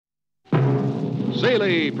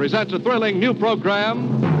Seeley presents a thrilling new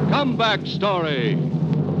program, Comeback Story.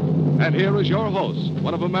 And here is your host,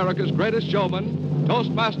 one of America's greatest showmen,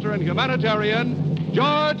 Toastmaster and humanitarian,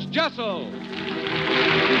 George Jessel.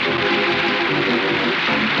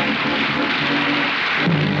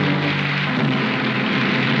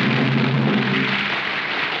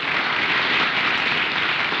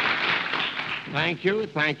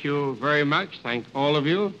 Thank you very much. Thank all of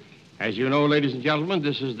you. As you know, ladies and gentlemen,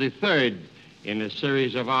 this is the third in a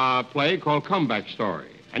series of our play called Comeback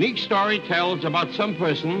Story. And each story tells about some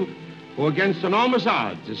person who, against enormous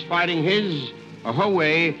odds, is fighting his or her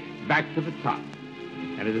way back to the top.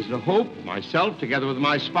 And it is the hope, myself, together with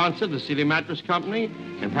my sponsor, the Seeley Mattress Company,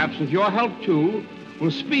 and perhaps with your help, too,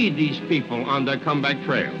 will speed these people on their comeback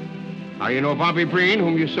trail. Now, you know Bobby Breen,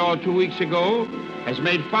 whom you saw 2 weeks ago, has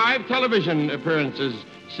made 5 television appearances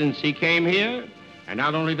since he came here. And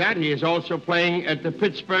not only that, he is also playing at the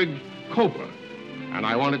Pittsburgh Copa. And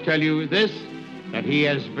I want to tell you this, that he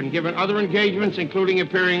has been given other engagements, including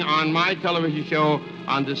appearing on my television show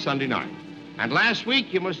on this Sunday night. And last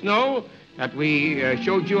week, you must know that we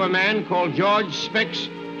showed you a man called George Specs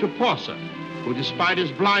Tuposa, who, despite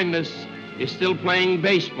his blindness, is still playing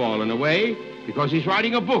baseball in a way because he's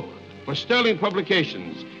writing a book for Sterling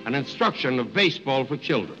Publications, an instruction of baseball for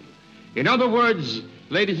children. In other words,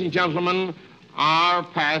 ladies and gentlemen, our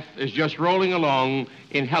path is just rolling along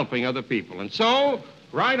in helping other people. And so,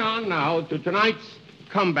 right on now to tonight's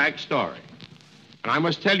comeback story. And I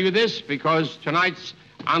must tell you this because tonight's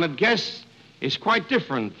honored guest is quite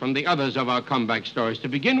different from the others of our comeback stories. To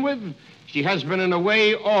begin with, she has been in a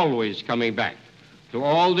way always coming back through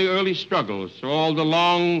all the early struggles, through all the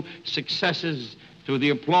long successes, through the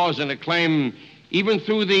applause and acclaim, even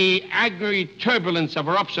through the agony turbulence of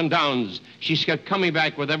her ups and downs. She's kept coming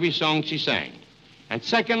back with every song she sang. And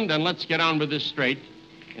second, and let's get on with this straight,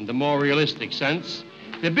 in the more realistic sense,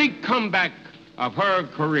 the big comeback of her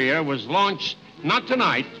career was launched not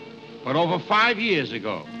tonight, but over 5 years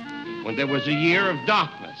ago, when there was a year of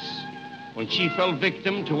darkness, when she fell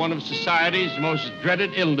victim to one of society's most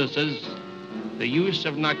dreaded illnesses, the use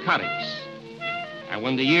of narcotics. And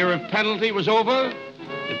when the year of penalty was over,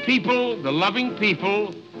 the people, the loving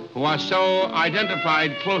people who are so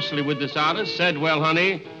identified closely with this artist said, well,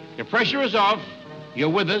 honey, the pressure is off, you're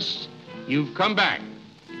with us, you've come back,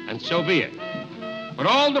 and so be it. But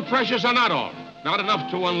all the pressures are not on, not enough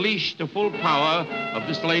to unleash the full power of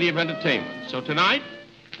this lady of entertainment. So tonight,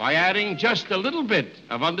 by adding just a little bit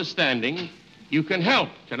of understanding, you can help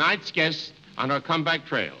tonight's guest on her comeback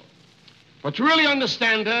trail. But to really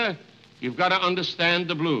understand her, you've got to understand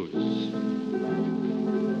the blues.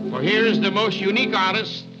 For here is the most unique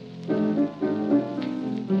artist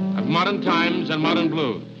of modern times and modern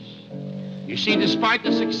blues. You see, despite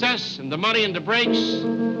the success and the money and the breaks,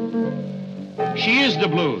 she is the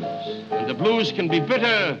blues. And the blues can be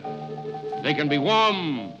bitter, they can be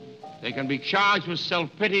warm, they can be charged with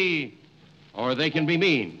self-pity, or they can be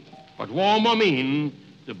mean. But warm or mean,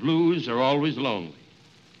 the blues are always lonely.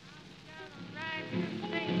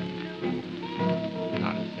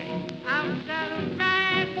 Not a thing. I've got a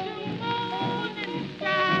ride to moon and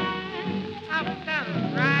sky. I've got a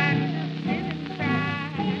ride to sit and cry.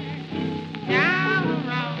 Down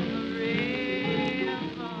around the river.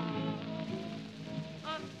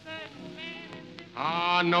 A certain man in this...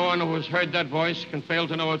 Ah, no one who has heard that voice can fail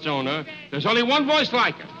to know its owner. There's only one voice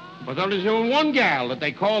like it, but there's only one gal that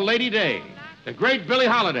they call Lady Day, the great Billie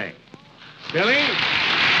Holiday. Billie?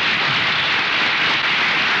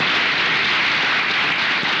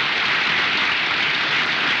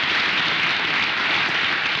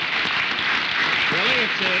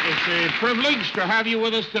 It's a privilege to have you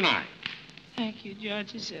with us tonight. Thank you,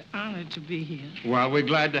 George. It's an honor to be here. Well, we're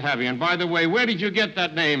glad to have you. And by the way, where did you get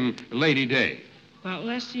that name, Lady Day? Well,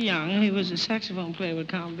 Lester Young, he was a saxophone player with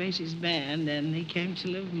Count Basie's band, and he came to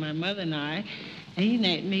live with my mother and I. And he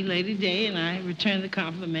named me Lady Day, and I returned the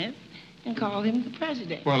compliment and called him the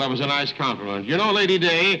president. Well, that was a nice compliment. You know, Lady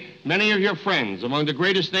Day, many of your friends, among the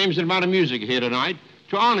greatest names in modern music here tonight,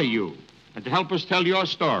 to honor you and to help us tell your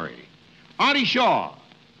story. Artie Shaw,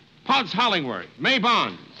 Potts Hollingworth, May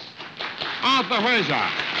Bonds, Arthur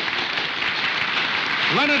Herzog,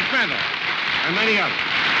 Leonard Feather, and many others.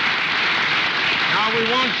 Now, we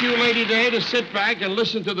want you, Lady Day, to sit back and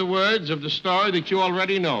listen to the words of the story that you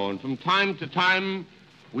already know. And from time to time,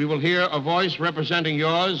 we will hear a voice representing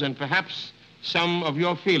yours and perhaps some of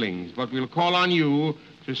your feelings. But we'll call on you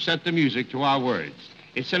to set the music to our words.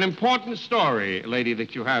 It's an important story, lady,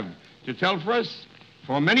 that you have to tell for us.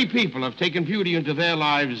 For many people have taken beauty into their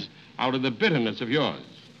lives out of the bitterness of yours.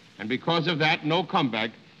 And because of that, no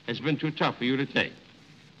comeback has been too tough for you to take.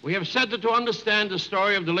 We have said that to understand the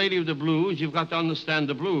story of the Lady of the Blues, you've got to understand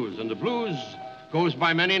the blues. And the blues goes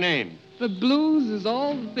by many names. The blues is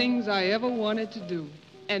all the things I ever wanted to do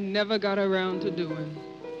and never got around to doing.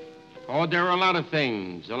 Oh, there are a lot of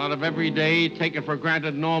things, a lot of everyday, taken for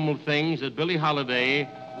granted normal things that Billie Holiday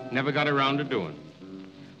never got around to doing.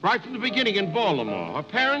 Right from the beginning in Baltimore, her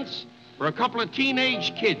parents were a couple of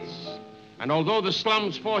teenage kids. And although the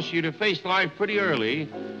slums force you to face life pretty early,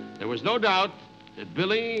 there was no doubt that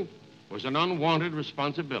Billie was an unwanted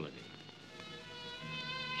responsibility.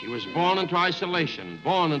 She was born into isolation,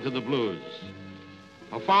 born into the blues.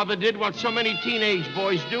 Her father did what so many teenage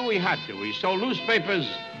boys do. He had to. He sold newspapers,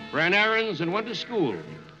 ran errands, and went to school.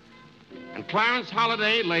 And Clarence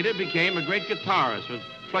Holiday later became a great guitarist with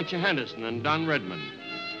Fletcher Henderson and Don Redman.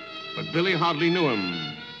 But Billie hardly knew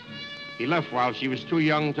him. He left while she was too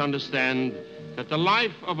young to understand that the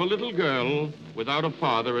life of a little girl without a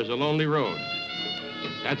father is a lonely road.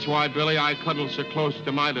 That's why, Billie, I cuddle so close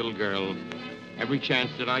to my little girl every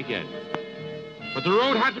chance that I get. But the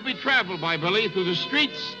road had to be traveled by Billie through the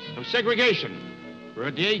streets of segregation, where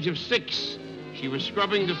at the age of 6, she was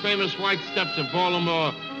scrubbing the famous white steps of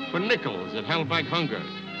Baltimore for nickels that held back hunger.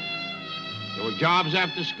 There were jobs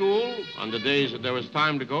after school, on the days that there was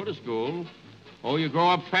time to go to school. Oh, you grow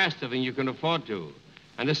up faster than you can afford to.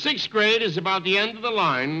 And the 6th grade is about the end of the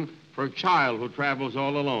line for a child who travels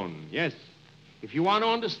all alone. Yes, if you want to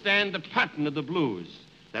understand the pattern of the blues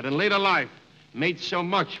that in later life made so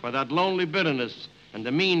much for that lonely bitterness and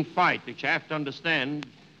the mean fight that you have to understand,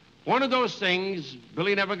 one of those things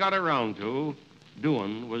Billie never got around to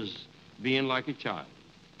doing was being like a child.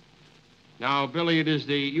 Now, Billie, it is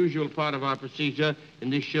the usual part of our procedure in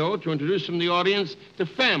this show to introduce from the audience the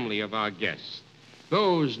family of our guests,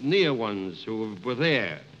 those near ones who were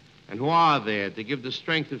there and who are there to give the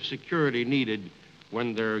strength of security needed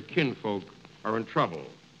when their kinfolk are in trouble.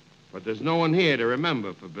 But there's no one here to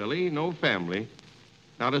remember for Billie, no family,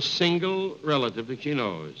 not a single relative that she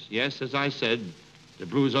knows. Yes, as I said, the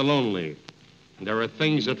blues are lonely, and there are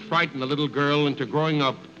things that frighten a little girl into growing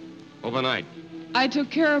up overnight. I took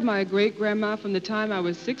care of my great-grandma from the time I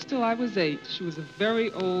was 6 till I was 8. She was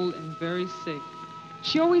very old and very sick.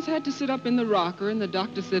 She always had to sit up in the rocker, and the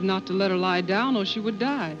doctor said not to let her lie down or she would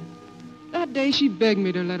die. That day, she begged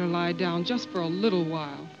me to let her lie down just for a little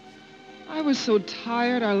while. I was so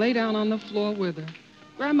tired, I lay down on the floor with her.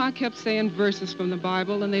 Grandma kept saying verses from the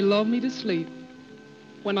Bible, and they lulled me to sleep.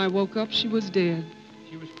 When I woke up, she was dead.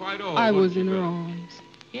 She was quite old. I was in her arms.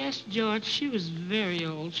 Yes, George, she was very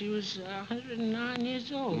old. She was 109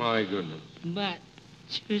 years old. My goodness. But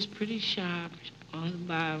she was pretty sharp on the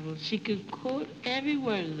Bible. She could quote every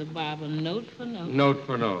word of the Bible, note for note. Note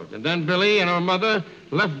for note. And then Billie and her mother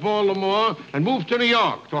left Baltimore and moved to New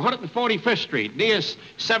York, to 145th Street, near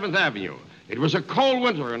 7th Avenue. It was a cold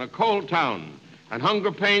winter in a cold town, and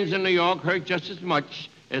hunger pains in New York hurt just as much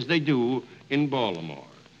as they do in Baltimore.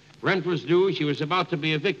 Rent was due. She was about to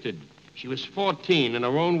be evicted. She was 14. In her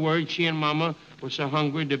own words, she and Mama were so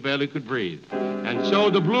hungry they barely could breathe. And so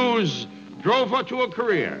the blues drove her to a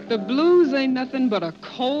career. The blues ain't nothing but a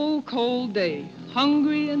cold, cold day,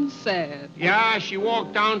 hungry and sad. Yeah, she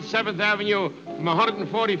walked down 7th Avenue from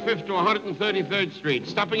 145th to 133rd Street,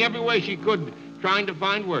 stopping everywhere she could, trying to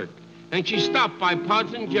find work. And she stopped by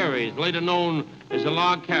Pod's and Jerry's, later known as the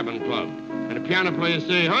Log Cabin Club. And the piano player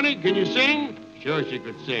said, "Honey, can you sing?" Sure, she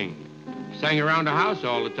could sing. Sang around the house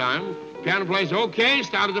all the time. Piano player said, "Okay,"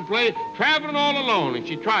 started to play Traveling All Alone, and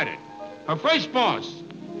she tried it. Her first boss,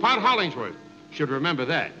 Pod Hollingsworth, should remember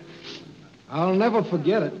that. I'll never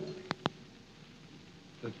forget it.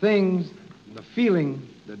 The things, the feeling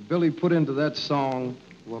that Billie put into that song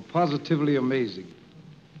were positively amazing.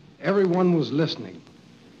 Everyone was listening.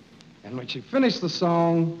 And when she finished the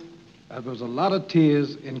song, there was a lot of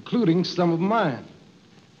tears, including some of mine.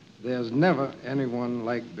 There's never anyone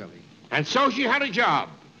like Billie. And so she had a job,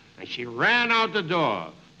 and she ran out the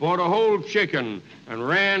door, bought a whole chicken, and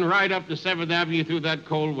ran right up to 7th Avenue through that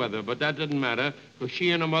cold weather. But that didn't matter, because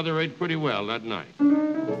she and her mother ate pretty well that night.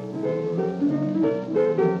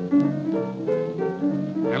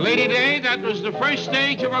 And Lady Day, that was the first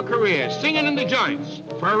stage of her career, singing in the joints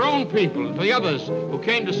for her own people and for the others who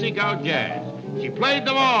came to seek out jazz. She played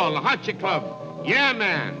them all, the Hotcha Club, Yeah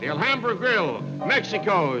Man, the Alhambra Grill,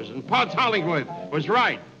 Mexico's, and Potts Hollingsworth was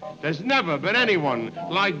right. There's never been anyone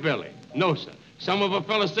like Billie. No, sir. Some of her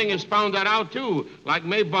fellow singers found that out, too, like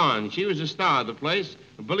Mae Bond. She was the star of the place,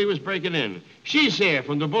 and Billie was breaking in. She's here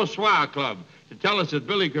from the Bonsoir Club to tell us that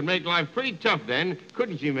Billie could make life pretty tough then,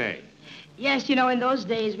 couldn't she, Mae? Yes, you know, in those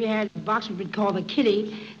days we had a box we'd call the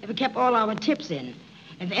kitty that we kept all our tips in.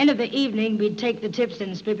 At the end of the evening, we'd take the tips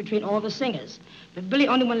and split between all the singers. But Billie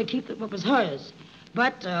only wanted to keep what was hers.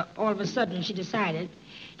 But all of a sudden, she decided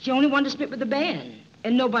she only wanted to split with the band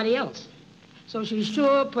and nobody else. So she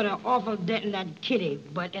sure put an awful dent in that kitty,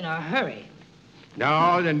 but in a hurry.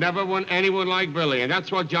 No, there never was anyone like Billie, and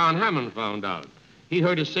that's what John Hammond found out. He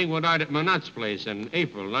heard her sing one night at Manat's place in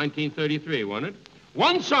April 1933, wasn't it?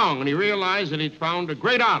 One song, and he realized that he'd found a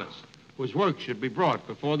great artist whose work should be brought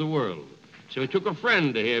before the world. So he took a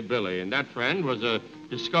friend to hear Billie, and that friend was a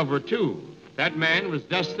discoverer, too. That man was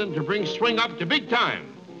destined to bring swing up to big time,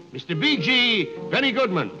 Mr. B.G. Benny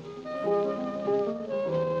Goodman.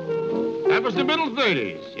 That was the middle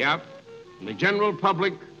 30s, yep. And the general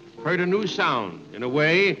public heard a new sound. In a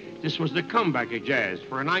way, this was the comeback of jazz.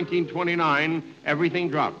 For in 1929, everything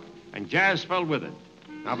dropped, and jazz fell with it.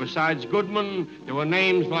 Now, besides Goodman, there were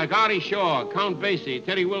names like Artie Shaw, Count Basie,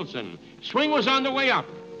 Teddy Wilson. Swing was on the way up,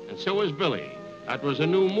 and so was Billie. That was a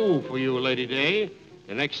new move for you, Lady Day.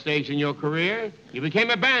 The next stage in your career, you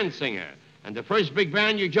became a band singer. And the first big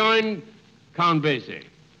band you joined, Count Basie.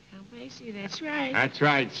 Count Basie, that's right. That's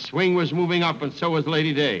right. Swing was moving up, and so was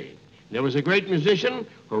Lady Day. There was a great musician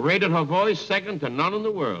who rated her voice second to none in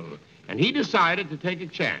the world. And he decided to take a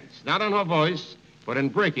chance, not on her voice, but in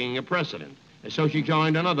breaking a precedent. And so she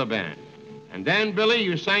joined another band. And then, Billie,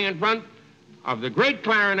 you sang in front of the great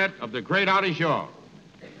clarinet of the great Artie Shaw.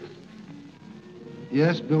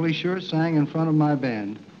 Yes, Billie sure sang in front of my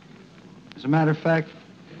band. As a matter of fact,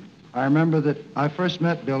 I remember that I first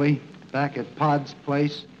met Billie back at Pod's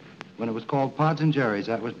place when it was called Pod's and Jerry's.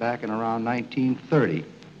 That was back in around 1930.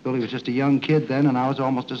 Billie was just a young kid then, and I was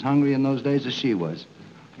almost as hungry in those days as she was.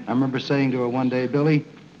 I remember saying to her one day, Billie,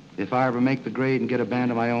 if I ever make the grade and get a band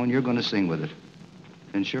of my own, you're going to sing with it.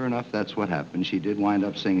 And sure enough, that's what happened. She did wind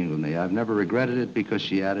up singing with me. I've never regretted it because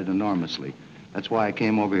she added enormously. That's why I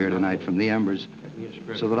came over here tonight from the Embers,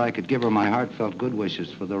 so that I could give her my heartfelt good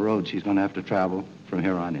wishes for the road she's going to have to travel from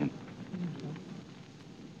here on in.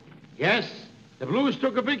 Yes, the blues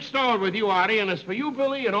took a big stall with you, Artie, and as for you,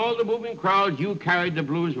 Billie, and all the moving crowds, you carried the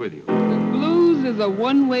blues with you. The blues is a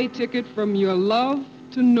one-way ticket from your love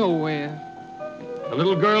to nowhere. A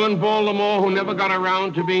little girl in Baltimore who never got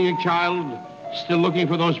around to being a child, still looking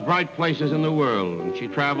for those bright places in the world, and she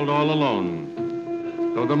traveled all alone.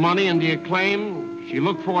 Though the money and the acclaim, she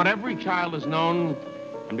looked for what every child has known,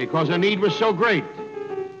 and because her need was so great,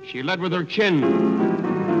 she led with her chin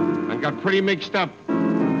and got pretty mixed up.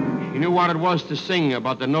 She knew what it was to sing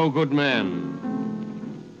about the no-good man.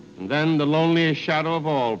 And then the loneliest shadow of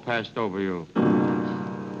all passed over you.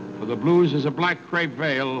 For the blues is a black crepe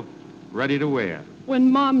veil ready to wear.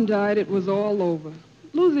 When Mom died, it was all over.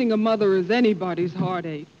 Losing a mother is anybody's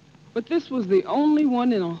heartache. But this was the only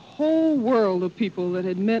one in a whole world of people that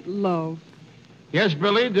had meant love. Yes,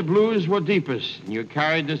 Billie, the blues were deepest, and you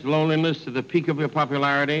carried this loneliness to the peak of your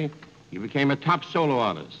popularity. You became a top solo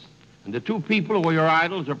artist. And the two people who were your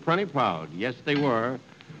idols are plenty proud. Yes, they were.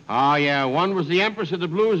 Ah, yeah, one was the Empress of the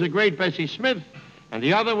Blues, the great Bessie Smith, and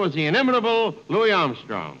the other was the inimitable Louis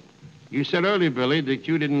Armstrong. You said earlier, Billie, that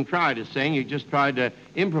you didn't try to sing. You just tried to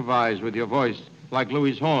improvise with your voice like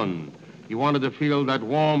Louis' horn. You wanted to feel that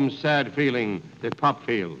warm, sad feeling that Pop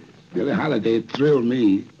feels. Billie Holiday thrilled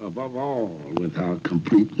me above all with her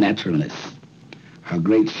complete naturalness. Her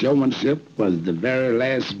great showmanship was the very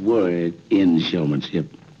last word in showmanship.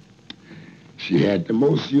 She had the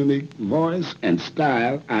most unique voice and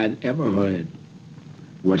style I'd ever heard.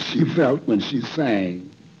 What she felt when she sang,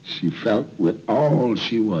 she felt with all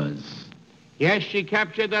she was. Yes, she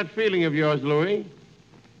captured that feeling of yours, Louis.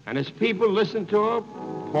 And as people listened to her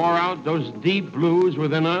pour out those deep blues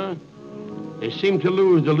within her, they seemed to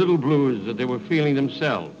lose the little blues that they were feeling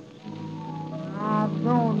themselves. I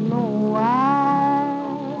don't know why,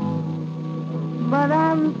 but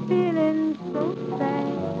I'm feeling so sad.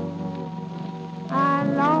 I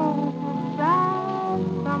long to try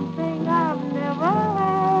something I've never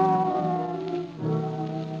had.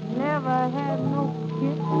 Never had no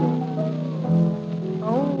kissing.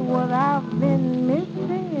 Oh, what I've been missing.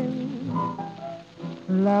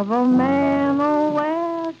 Love a man, oh,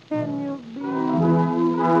 where can you be?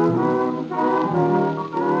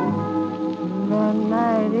 The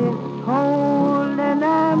night is cold and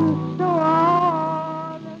I'm so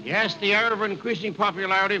hard. Yes, the era of increasing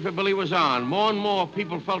popularity for Billie was on. More and more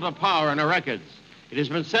people felt her power in her records. It has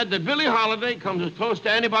been said that Billie Holiday comes as close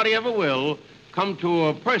to anybody ever will come to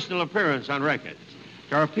a personal appearance on records.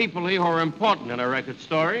 There are people here who are important in her record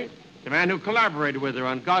story. The man who collaborated with her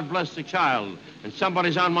on God Bless the Child and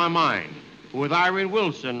Somebody's on My Mind, who with Irene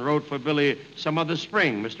Wilson wrote for Billie Some Other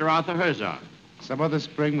Spring, Mr. Arthur Herzog. Some Other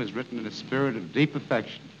Spring was written in a spirit of deep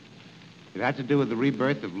affection. It had to do with the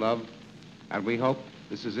rebirth of love, and we hope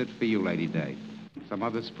this is it for you, Lady Day. Some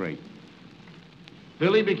other spring.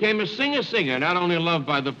 Billie became a singer, not only loved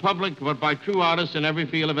by the public, but by true artists in every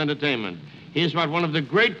field of entertainment. Here's what one of the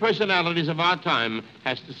great personalities of our time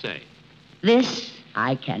has to say. This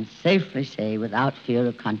I can safely say without fear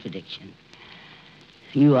of contradiction.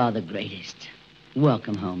 You are the greatest.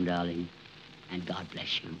 Welcome home, darling, and God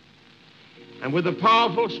bless you. And with the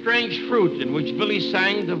powerful, strange fruit in which Billie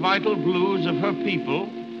sang the vital blues of her people,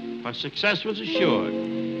 her success was assured.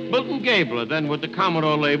 Milton Gabler, then with the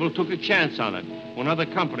Commodore label, took a chance on it when other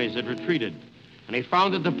companies had retreated. And he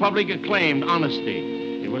found that the public acclaimed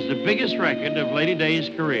Honesty. It was the biggest record of Lady Day's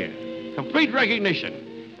career. Complete recognition.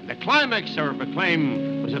 And the climax of her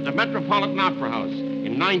acclaim was at the Metropolitan Opera House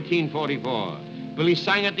in 1944. Billie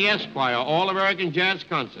sang at the Esquire All-American Jazz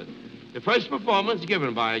Concert, the first performance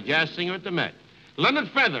given by a jazz singer at the Met. Leonard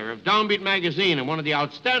Feather of Downbeat magazine and one of the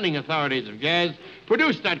outstanding authorities of jazz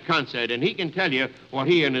produced that concert, and he can tell you what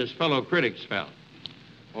he and his fellow critics felt.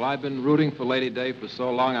 Well, I've been rooting for Lady Day for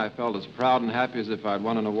so long I felt as proud and happy as if I'd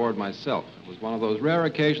won an award myself. It was one of those rare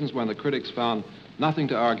occasions when the critics found nothing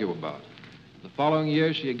to argue about. The following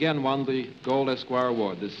year, she again won the Gold Esquire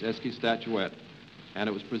Award, this Esky statuette, and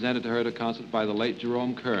it was presented to her at a concert by the late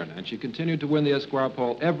Jerome Kern, and she continued to win the Esquire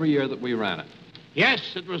poll every year that we ran it.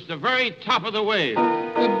 Yes, it was the very top of the wave.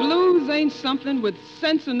 The blues ain't something with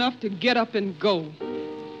sense enough to get up and go.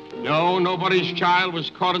 No, nobody's child was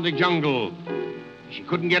caught in the jungle. She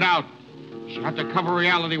couldn't get out. She had to cover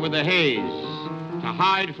reality with a haze. To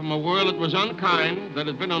hide from a world that was unkind, that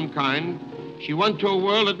had been unkind, she went to a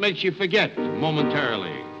world that makes you forget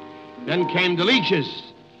momentarily. Then came the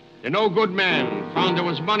leeches. The no-good man found there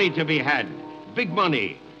was money to be had, big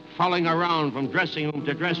money, following around from dressing room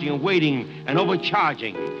to dressing room, waiting and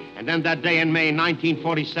overcharging. And then that day in May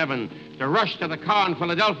 1947, the rush to the car in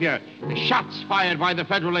Philadelphia, the shots fired by the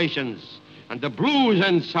federal agents, and the blues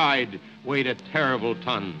inside weighed a terrible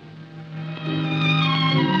ton.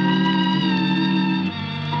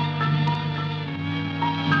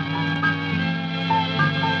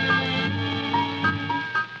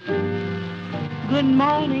 Good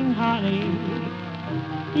morning, honey,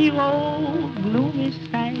 you old gloomy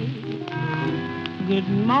sight. Good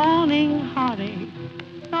morning, honey,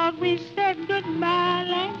 thought we said goodbye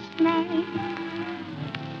last night.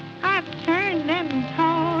 I turned and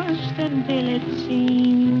tossed until it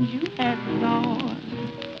seemed you had gone.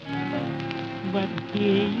 But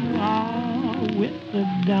here you are with the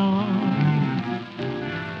dawn.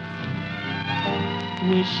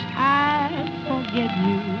 Wish I'd forget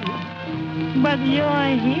you, but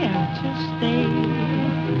you're here to stay.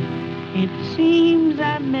 It seems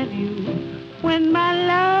I met you when my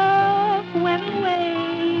love went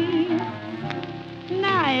away.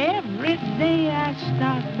 Now every day I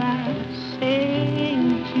start by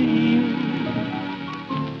saying to you,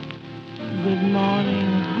 good morning,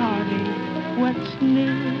 hearty, what's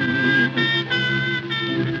new?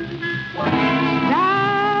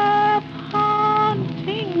 Stop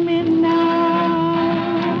haunting me now.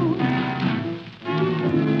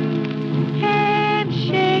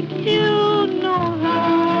 Handshake, you know how.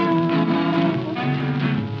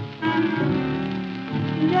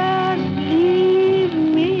 Just leave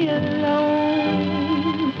me alone.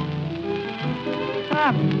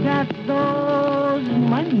 I've got those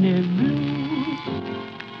Monday blues,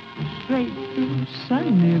 straight through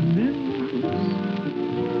Sunday blues.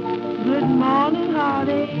 Good morning,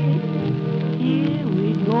 hearty, here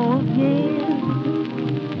we go again.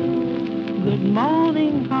 Good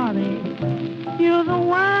morning, hearty, you're the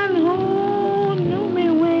one who knew me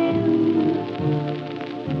when.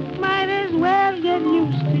 Might as well get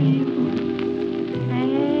used to you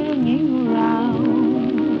hanging around.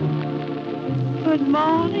 Good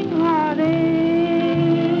morning, hearty,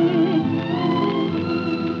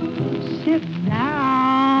 sit down.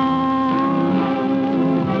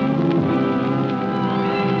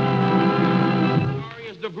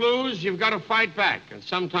 The blues, you've got to fight back. And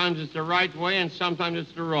sometimes it's the right way, and sometimes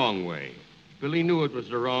it's the wrong way. Billie knew it was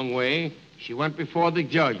the wrong way. She went before the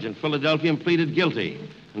judge in Philadelphia and pleaded guilty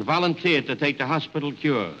and volunteered to take the hospital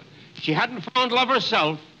cure. She hadn't found love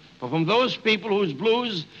herself, but from those people whose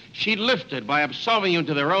blues she'd lifted by absolving you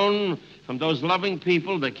to their own, from those loving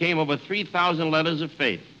people, there came over 3,000 letters of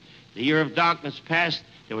faith. The year of darkness passed.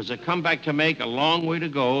 There was a comeback to make, a long way to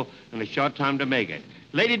go, and a short time to make it.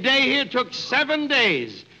 Lady Day here took 7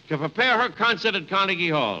 days to prepare her concert at Carnegie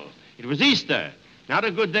Hall. It was Easter, not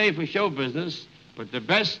a good day for show business, but the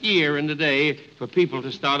best year in the day for people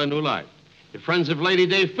to start a new life. The friends of Lady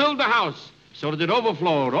Day filled the house, so that it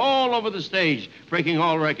overflowed all over the stage, breaking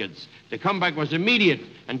all records. The comeback was immediate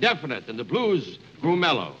and definite, and the blues grew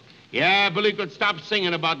mellow. Yeah, Billie could stop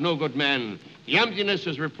singing about no good men. The emptiness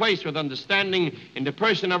was replaced with understanding in the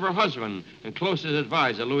person of her husband and closest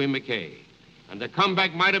advisor, Louis McKay. And the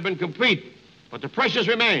comeback might have been complete, but the pressures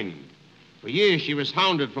remained. For years, she was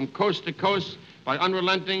hounded from coast to coast by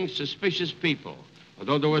unrelenting, suspicious people.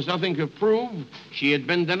 Although there was nothing to prove, she had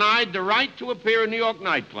been denied the right to appear in New York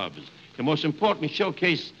nightclubs, the most important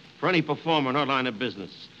showcase for any performer in her line of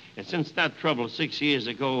business. And since that trouble 6 years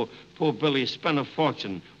ago, poor Billie spent a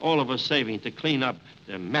fortune, all of her savings, to clean up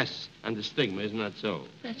the mess and the stigma. Isn't that so?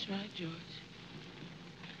 That's right, George.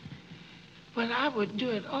 But I would do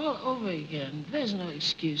it all over again. There's no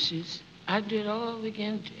excuses. I'd do it all over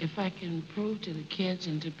again if I can prove to the kids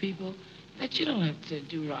and to people that you don't have to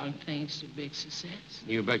do wrong things to big success.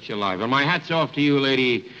 You bet your life. And my hat's off to you,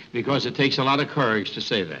 lady, because it takes a lot of courage to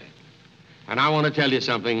say that. And I want to tell you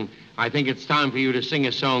something. I think it's time for you to sing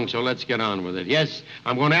a song, so let's get on with it. Yes,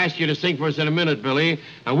 I'm going to ask you to sing for us in a minute, Billie,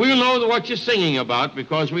 and we'll know what you're singing about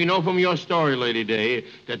because we know from your story, Lady Day,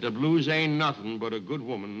 that the blues ain't nothing but a good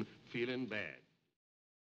woman feeling bad.